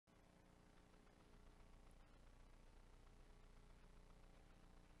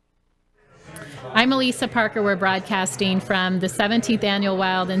I'm Elisa Parker. We're broadcasting from the 17th Annual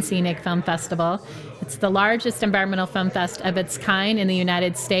Wild and Scenic Film Festival. It's the largest environmental film fest of its kind in the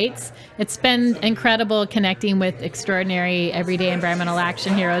United States. It's been incredible connecting with extraordinary everyday environmental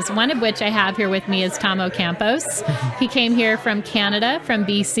action heroes, one of which I have here with me is Tamo Campos. He came here from Canada, from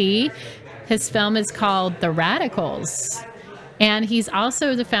BC. His film is called The Radicals. And he's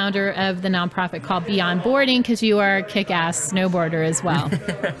also the founder of the nonprofit called Beyond Boarding, because you are a kick-ass snowboarder as well.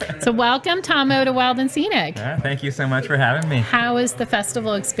 So welcome, Tamo, to Wild and Scenic. Thank you so much for having me. How has the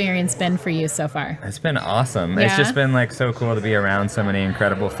festival experience been for you so far? It's been awesome. Yeah? It's just been like so cool to be around so many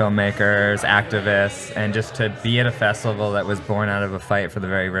incredible filmmakers, activists, and just to be at a festival that was born out of a fight for the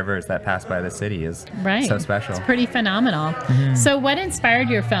very rivers that pass by the city is so special. It's pretty phenomenal. Mm-hmm. So what inspired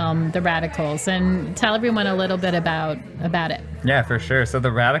your film, The Radicals? And tell everyone a little bit about it. Yeah, for sure. So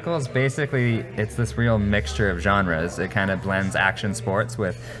The Radicals, basically, it's this real mixture of genres. It kind of blends action sports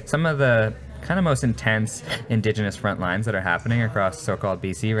with some of the kind of most intense indigenous front lines that are happening across so-called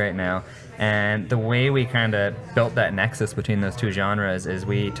BC right now. And the way we kind of built that nexus between those two genres is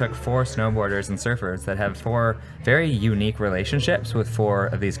we took 4 snowboarders and surfers that have 4 very unique relationships with 4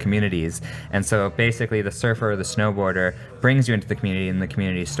 of these communities. And so basically the surfer or the snowboarder brings you into the community, and the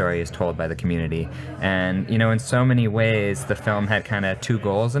community story is told by the community. And, you know, in so many ways, the film had kind of 2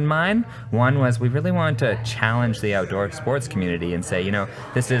 goals in mind. One was we really wanted to challenge the outdoor sports community and say, you know,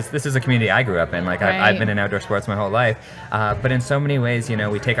 this is a community I grew up in. Like, I've been in outdoor sports my whole life. But in so many ways, you know,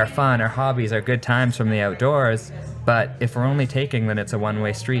 we take our fun, our hobbies, our good times from the outdoors, but if we're only taking, then it's a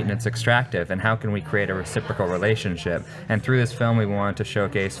one-way street and it's extractive, and how can we create a reciprocal relationship? And through this film, we want to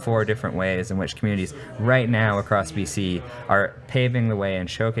showcase 4 different ways in which communities right now across BC are paving the way and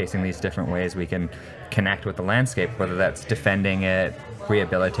showcasing these different ways we can connect with the landscape, whether that's defending it,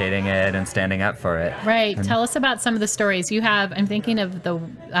 rehabilitating it, and standing up for it. Right. And tell us about some of the stories you have. I'm thinking of the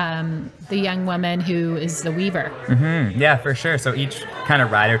young woman who is the weaver. Mm-hmm. Yeah, for sure. So each kind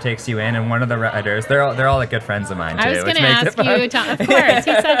of rider takes you in, and one of the riders, they're all like good friends of mine too. I was going to ask you, Tom, of course,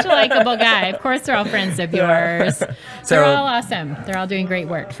 he's such a likable guy. Of course, they're all friends of yours. So, they're all awesome. They're all doing great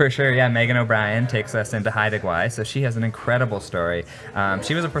work. For sure. Yeah, Megan O'Brien takes us into Haida Gwaii. So she has an incredible story.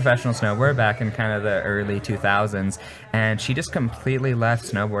 She was a professional snowboarder back in kind of the early 2000s, and she just completely left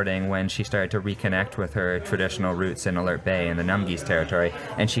snowboarding when she started to reconnect with her traditional roots in Alert Bay in the Numgeese territory,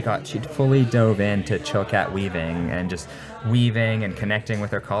 and she fully dove into Chilkat weaving and just weaving and connecting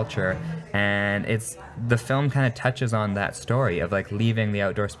with her culture. And the film kind of touches on that story of like leaving the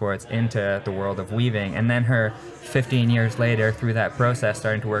outdoor sports into the world of weaving, and then her 15 years later through that process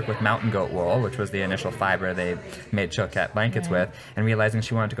starting to work with mountain goat wool, which was the initial fiber they made Chilkat blankets with, and realizing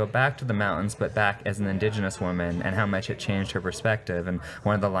she wanted to go back to the mountains, but back as an indigenous woman, and how much it changed her perspective. And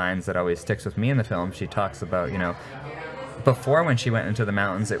one of the lines that always sticks with me in the film, she talks about, you know, before when she went into the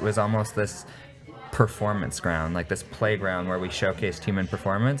mountains, it was almost this performance ground, like this playground where we showcased human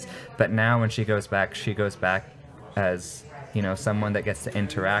performance. But now when she goes back as, you know, someone that gets to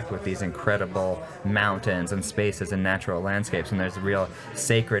interact with these incredible mountains and spaces and natural landscapes, and there's real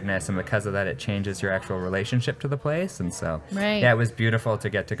sacredness, and because of that it changes your actual relationship to the place. And so yeah, it was beautiful to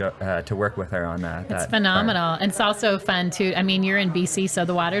get to go to work with her on that. It's phenomenal. And it's also fun too. I mean, you're in BC, so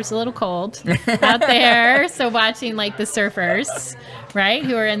the water's a little cold out there, so watching like the surfers, right,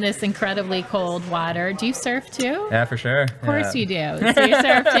 who are in this incredibly cold water. Do you surf too? Yeah, for sure. Of course you do. So you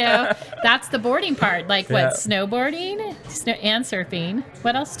surf too. That's the boarding part. Like what, snowboarding and surfing.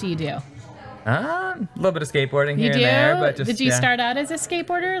 What else do you do? A little bit of skateboarding here and there, but just, did you start out as a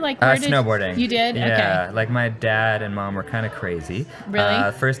skateboarder? Like snowboarding. You did? Yeah, okay. Like my dad and mom were kind of crazy.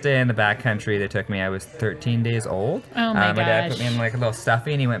 Really? First day in the backcountry they took me, I was 13 days old. Oh my gosh. My dad put me in like a little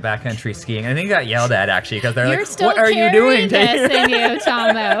stuffy, and he went backcountry skiing. I think he got yelled at actually because they're You're like, "What are you doing?" This in you,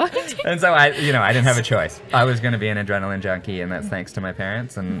 Tamo. And so I didn't have a choice. I was going to be an adrenaline junkie, and that's thanks to my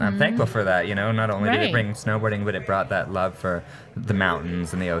parents, and I'm thankful for that. You know, not only did it bring snowboarding, but it brought that love for the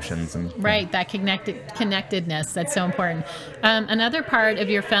mountains and the oceans, and that connectedness that's so important. Another part of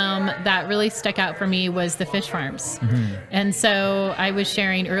your film that really stuck out for me was the fish farms. And so I was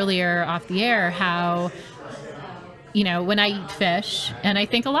sharing earlier off the air how, you know, when I eat fish, and I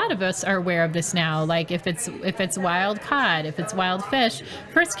think a lot of us are aware of this now, like if it's wild cod, if it's wild fish.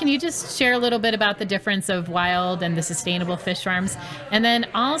 First, can you just share a little bit about the difference of wild and the sustainable fish farms? And then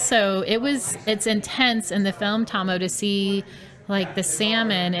also, it's intense in the film, Tamo, to see like the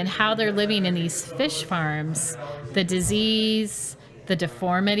salmon and how they're living in these fish farms, the disease, the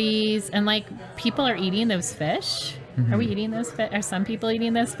deformities, and like people are eating those fish. Are we eating those fish? Are some people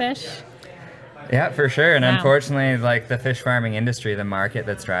eating those fish? Yeah, for sure. And Wow. unfortunately, like the fish farming industry, the market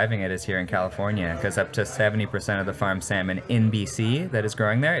that's driving it is here in California, because up to 70% of the farmed salmon in BC that is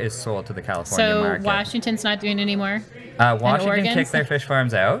growing there is sold to the California So market. Washington's not doing it anymore? Washington Oregon? kicked their fish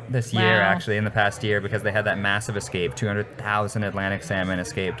farms out this year, Wow. actually, in the past year, because they had that massive escape. 200,000 Atlantic salmon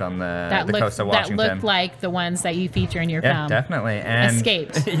escaped on the coast of Washington. That looked like the ones that you feature in your Yeah, film. definitely. And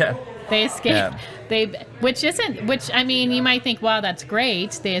Escaped. Yeah. They escaped. Yeah. Which I mean, you might think, wow, that's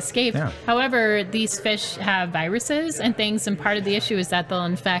great. They escaped. Yeah. However, these fish have viruses and things, and part of the issue is that they'll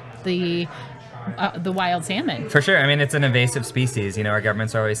infect the wild salmon. For sure. I mean, it's an invasive species. You know, our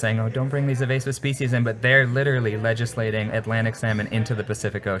governments are always saying, oh, don't bring these invasive species in, but they're literally legislating Atlantic salmon into the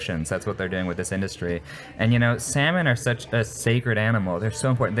Pacific Oceans. That's what they're doing with this industry. And, you know, salmon are such a sacred animal. They're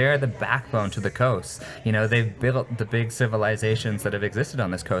so important. They are the backbone to the coast. You know, they've built the big civilizations that have existed on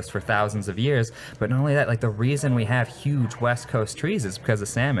this coast for thousands of years. But not only that, like the reason we have huge West Coast trees is because of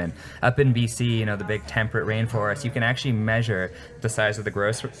salmon. Up in BC, you know, the big temperate rainforest, you can actually measure the size of the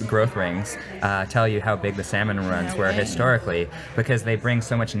growth rings, tell you how big the salmon runs were historically, because they bring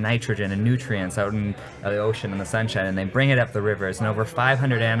so much nitrogen and nutrients out in the ocean and the sunshine, and they bring it up the rivers, and over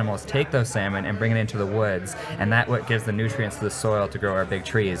 500 animals take those salmon and bring it into the woods, and that's what gives the nutrients to the soil to grow our big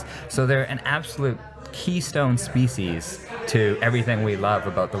trees. So they're an absolute keystone species to everything we love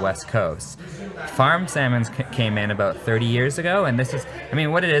about the West Coast. Farm salmons came in about 30 years ago, and this is, I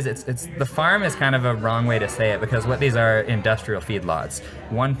mean, what it is, it's the farm is kind of a wrong way to say it, because what these are industrial feedlots.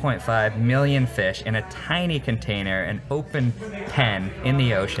 1.5 million fish in a tiny container, an open pen in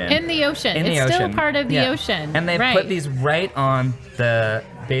the ocean. In the ocean. It's still part of the ocean. And they right. put these right on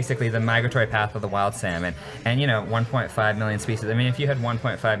basically the migratory path of the wild salmon. And you know, 1.5 million species. I mean, if you had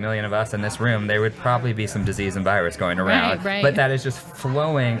 1.5 million of us in this room, there would probably be some disease and virus going around. Right. But that is just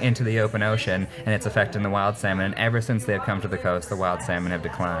flowing into the open ocean, and it's affecting the wild salmon. And ever since they've come to the coast, the wild salmon have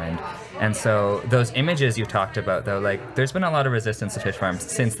declined. And so those images you talked about, though, like there's been a lot of resistance to fish farms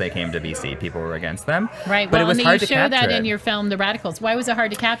since they came to BC. People were against them. Right. But well, it was and hard you to show capture that it. in your film, The Radicals. Why was it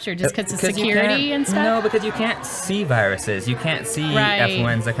hard to capture? Just because of security and stuff? No, because you can't see viruses. You can't see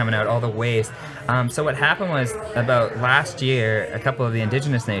effluenza coming out, all the waste. So what happened was, about last year, a couple of the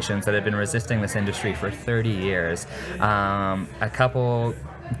indigenous nations that had been resisting this industry for 30 years, a couple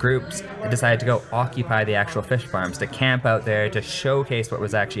groups decided to go occupy the actual fish farms, to camp out there, to showcase what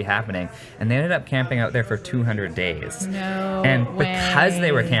was actually happening. And they ended up camping out there for 200 days. No And way. because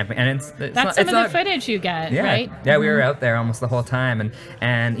they were camping, and it's That's not, some it's of the not, footage you get, yeah, right? Yeah, we were out there almost the whole time,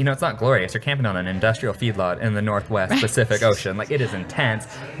 and you know, it's not glorious. You're camping on an industrial feedlot in the Northwest Pacific Ocean. Like, it is intense,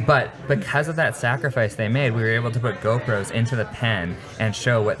 but because of that sacrifice they made, we were able to put GoPros into the pen and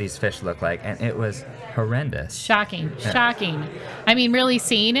show what these fish look like, and it was horrendous. Shocking. I mean, really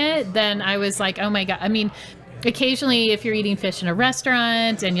seeing it, then I was like, oh my God. I mean, occasionally if you're eating fish in a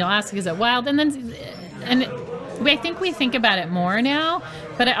restaurant and you'll ask, is it wild? And I think we think about it more now,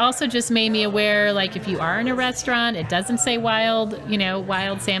 but it also just made me aware, like if you are in a restaurant, it doesn't say wild, you know,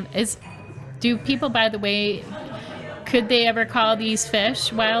 wild salmon. Do people, by the way, could they ever call these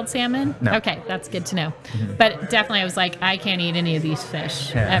fish wild salmon? No. Okay, that's good to know. But definitely I was like, I can't eat any of these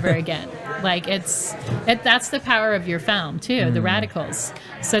fish ever again. Like that's the power of your film too, The Radicals.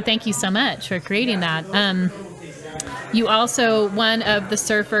 So thank you so much for creating that. You also, one of the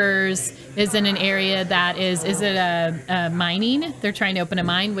surfers is in an area that is it a mining? They're trying to open a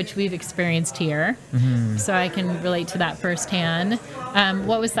mine, which we've experienced here. So I can relate to that firsthand.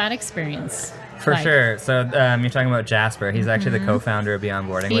 What was that experience? For sure. So you're talking about Jasper. He's actually the co-founder of Beyond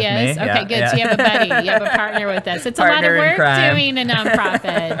Boarding with me. Okay, yeah, good. Yeah. So you have a buddy. You have a partner with us. It's Partner a lot in of work crime. doing a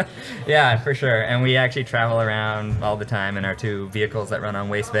nonprofit. Yeah, for sure. And we actually travel around all the time in our two vehicles that run on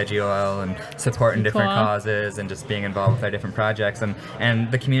waste veggie oil and supporting different Cool. causes and just being involved with our different projects.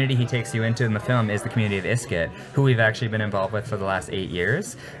 And the community he takes you into in the film is the community of Iskit, who we've actually been involved with for the last 8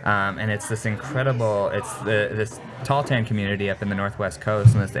 years. And it's this incredible, this tall tan community up in the Northwest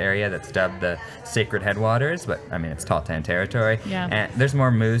Coast in this area that's dubbed the Sacred Headwaters, but I mean, it's tall tan territory. Yeah. And there's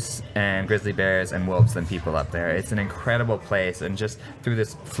more moose and grizzly bears and wolves than people up there. It's an incredible place, and just through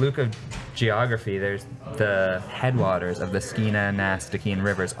this fluke of geography, there's the headwaters of the Skeena, Nass, Dakeen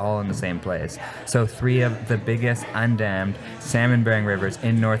rivers all in the same place. So 3 of the biggest undammed salmon-bearing rivers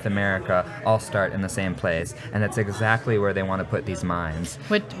in North America all start in the same place, and that's exactly where they want to put these mines.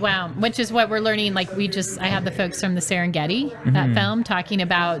 Which is what we're learning. Like I had the folks from the Serengeti, that film, talking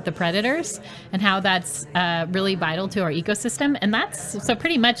about the predators and how that's really vital to our ecosystem. And that's, so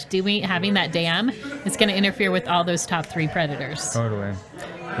pretty much having that dam is going to interfere with all those top 3 predators. Totally.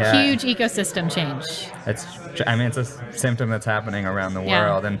 Huge ecosystem change. I mean, it's a symptom that's happening around the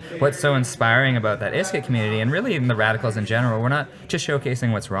world. And what's so inspiring about that ISKIT community, and really even the radicals in general, we're not just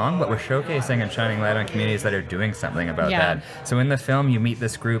showcasing what's wrong, but we're showcasing and shining light on communities that are doing something about that. So in the film, you meet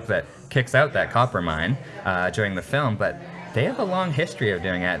this group that kicks out that copper mine during the film, but they have a long history of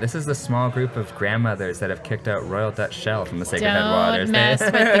doing it. This is the small group of grandmothers that have kicked out Royal Dutch Shell from the Sacred Headwaters. Don't mess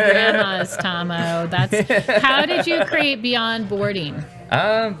with the grandmas, Tamo. How did you create Beyond Boarding?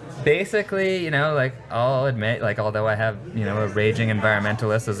 Basically, like, I'll admit, like, although I have, a raging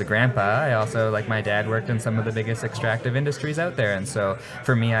environmentalist as a grandpa, I also, like, my dad worked in some of the biggest extractive industries out there, and so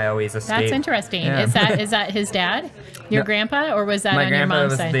for me, I always escaped. That's interesting. Yeah. Is that his dad, your grandpa, or was that on your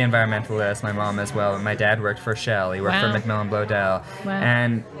mom's side? My grandpa was the environmentalist, my mom as well. My dad worked for Shell. He worked for McMillan Blodell.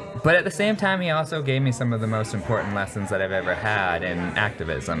 But at the same time, he also gave me some of the most important lessons that I've ever had in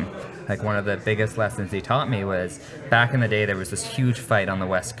activism. Like, one of the biggest lessons he taught me was, back in the day, there was this huge fight on the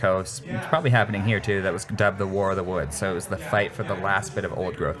West Coast, it's probably happening here too, that was dubbed the War of the Woods. So it was the fight for the last bit of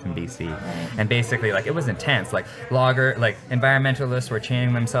old growth in BC. And basically, like, it was intense. Like, environmentalists were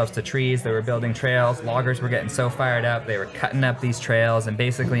chaining themselves to trees, they were building trails, loggers were getting so fired up, they were cutting up these trails, and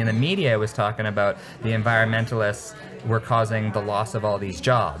basically in the media it was talking about the environmentalists were causing the loss of all these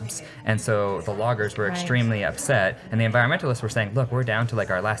jobs. And so the loggers were extremely upset, and the environmentalists were saying, look, we're down to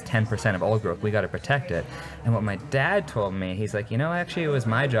like our last 10% of old growth, we got to protect it. And what my dad told me, he's like, actually it was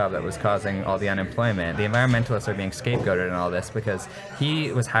my job that was causing all the unemployment. The environmentalists are being scapegoated in all this because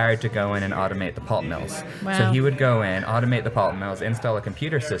he was hired to go in and automate the pulp mills. So he would go in, automate the pulp mills, install a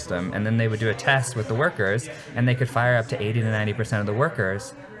computer system, and then they would do a test with the workers, and they could fire up to 80 to 90% of the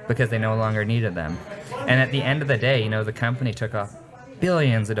workers because they no longer needed them. And at the end of the day, the company took off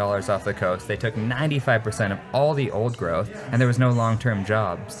billions of dollars off the coast. They took 95% of all the old growth, and there was no long-term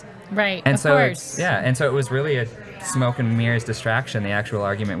jobs. Right, and of so course. And so it was really a smoke and mirrors distraction, the actual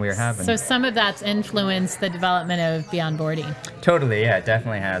argument we were having. So some of that's influenced the development of Beyond Boarding. Totally, yeah, it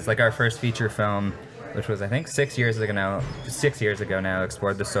definitely has. Like, our first feature film, which was, I think, 6 years ago now,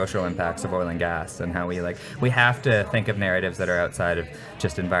 explored the social impacts of oil and gas, and how we have to think of narratives that are outside of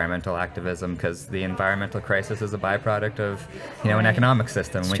just environmental activism, because the environmental crisis is a byproduct of, an economic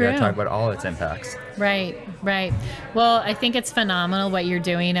system. We got to talk about all its impacts. Right. Well, I think it's phenomenal what you're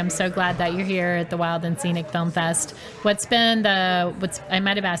doing. I'm so glad that you're here at the Wild and Scenic Film Fest. I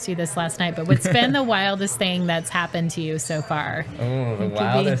might have asked you this last night, but what's been the wildest thing that's happened to you so far? Oh, the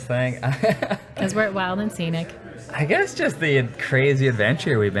wildest thing? Because we're at Wild and Scenic. I guess just the crazy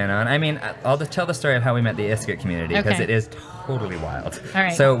adventure we've been on. I mean, I'll just tell the story of how we met the ISKIT community, because it is totally wild. All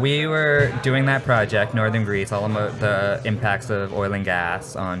right. So we were doing that project, Northern Greece, all about the impacts of oil and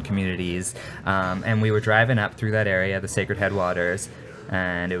gas on communities, and we were driving up through that area, the Sacred Headwaters,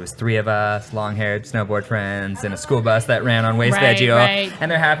 and it was 3 of us, long-haired snowboard friends, in a school bus that ran on waste veggie oil.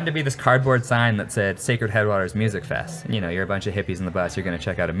 And there happened to be this cardboard sign that said Sacred Headwaters Music Fest. You're a bunch of hippies in the bus, you're going to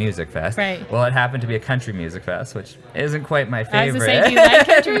check out a music fest. Right. Well, it happened to be a country music fest, which isn't quite my favorite. I was going to say, do you like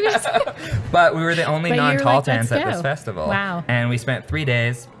country music? But we were the only non-Taltans at this go. festival. Wow. And we spent 3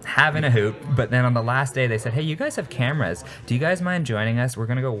 days having a hoot, but then on the last day they said, hey, you guys have cameras. Do you guys mind joining us? We're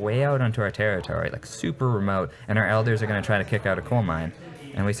going to go way out onto our territory, like super remote, and our elders are going to try to kick out a coal mine.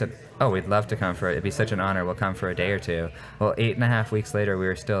 And we said, oh, we'd love to come for it. It'd be such an honor. We'll come for a day or 2. Well, 8.5 weeks later, we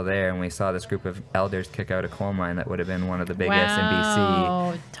were still there, and we saw this group of elders kick out a coal mine that would have been one of the biggest in BC.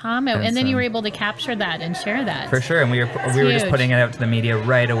 Wow, Tamo. And then you were able to capture that and share that. For sure, and we were just putting it out to the media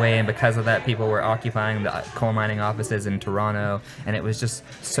right away, and because of that, people were occupying the coal mining offices in Toronto, and it was just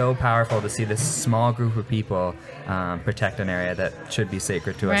so powerful to see this small group of people protect an area that should be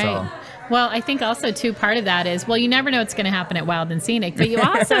sacred to us all. Well, I think also, too, part of that is, you never know what's going to happen at Wild and Scenic, but you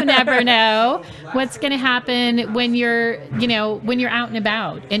also never know what's going to happen when you're out and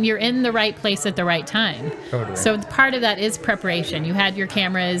about and you're in the right place at the right time. Totally. So part of that is preparation. You had your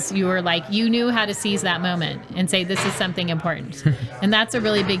cameras, you knew how to seize that moment and say, this is something important. And that's a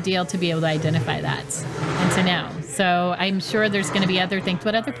really big deal to be able to identify that and to know. So I'm sure there's going to be other things.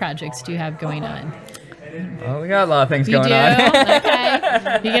 What other projects do you have going on? Oh, we got a lot of things going on.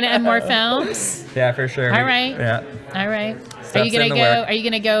 Okay. You gonna add more films? Yeah, for sure. All right. Yeah. All right. Are you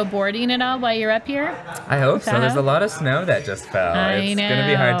gonna go boarding at all while you're up here? I hope so. There's a lot of snow that just fell. It's gonna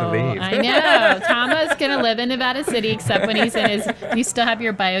be hard to leave. I know. Tamo's gonna live in Nevada City, except when he's in his. You still have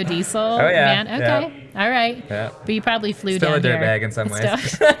your biodiesel. Oh yeah. Van? Okay. Yeah. All right. Yeah. But you probably flew still down a here. dirtbag in some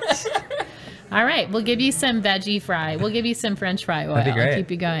ways. All right, we'll give you some veggie fry. We'll give you some French fry oil. That'd be great. I'll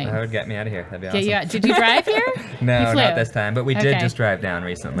keep you going. That would get me out of here. That'd be awesome. Did you drive here? No, You flew? not this time. But we did Okay. just drive down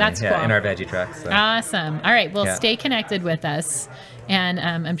recently. That's cool. In our veggie truck. So. Awesome. All right, well, Yeah. stay connected with us. And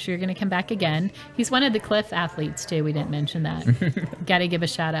I'm sure you're going to come back again. He's one of the CLIF athletes, too. We didn't mention that. Got to give a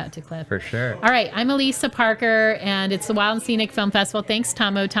shout out to CLIF. For sure. All right, I'm Elisa Parker, and it's the Wild and Scenic Film Festival. Thanks,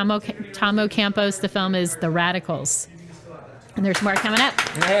 Tamo Campos. The film is The Radicals. And there's more coming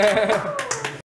up.